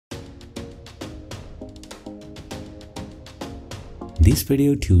This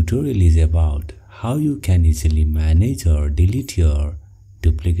video tutorial is about how you can easily manage or delete your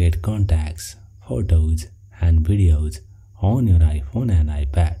duplicate contacts, photos and videos on your iPhone and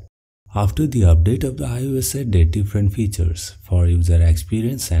iPad. After the update of the iOS added different features for user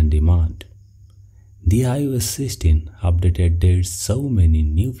experience and demand. The iOS 16 updated did so many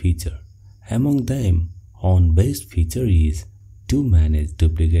new features. Among them, one best feature is to manage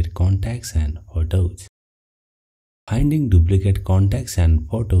duplicate contacts and photos. Finding duplicate contacts and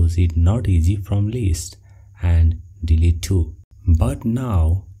photos is not easy from list and delete too. But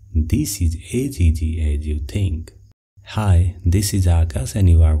now, this is as easy as you think. Hi, this is Akash and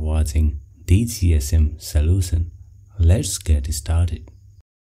you are watching Thegsmsolution. Let's get started.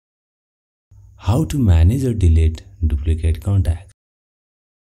 How to manage or delete duplicate contacts.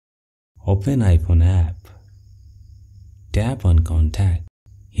 Open iPhone app. Tap on Contact.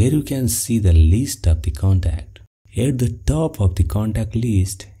 Here you can see the list of the contact. At the top of the contact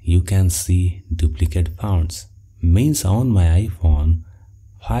list, you can see duplicate found. Means on my iPhone,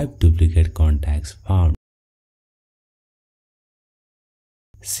 5 duplicate contacts found.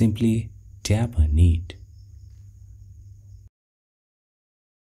 Simply tap on it.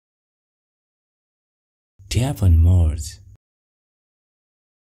 Tap on Merge.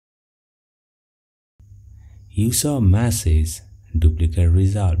 You saw a message, duplicate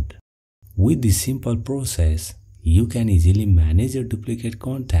resolved. With this simple process, you can easily manage your duplicate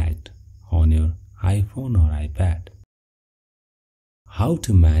contact on your iPhone or iPad. How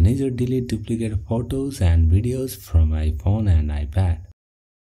to manage or delete duplicate photos and videos from iPhone and iPad.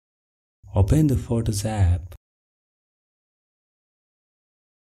 Open the Photos app.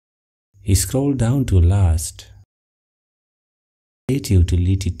 Scroll down to last. Hit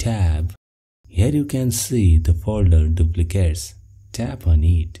Utility tab. Here you can see the folder duplicates. Tap on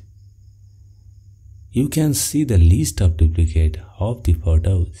it. You can see the list of duplicate of the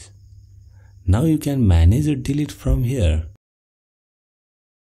photos. Now you can manage or delete from here.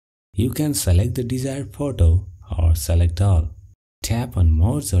 You can select the desired photo or select all. Tap on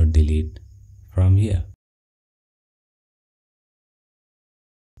Merge or Delete from here.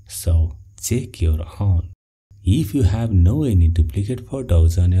 So check your own. If you have no any duplicate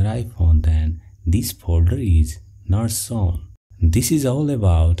photos on your iPhone, then this folder is not shown. This is all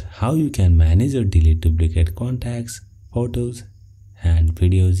about how you can manage or delete duplicate contacts, photos and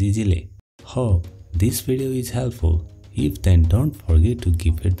videos easily. Hope this video is helpful. If then, don't forget to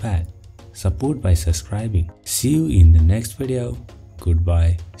give feedback. Support by subscribing. See you in the next video.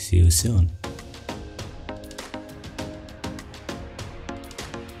 Goodbye. See you soon.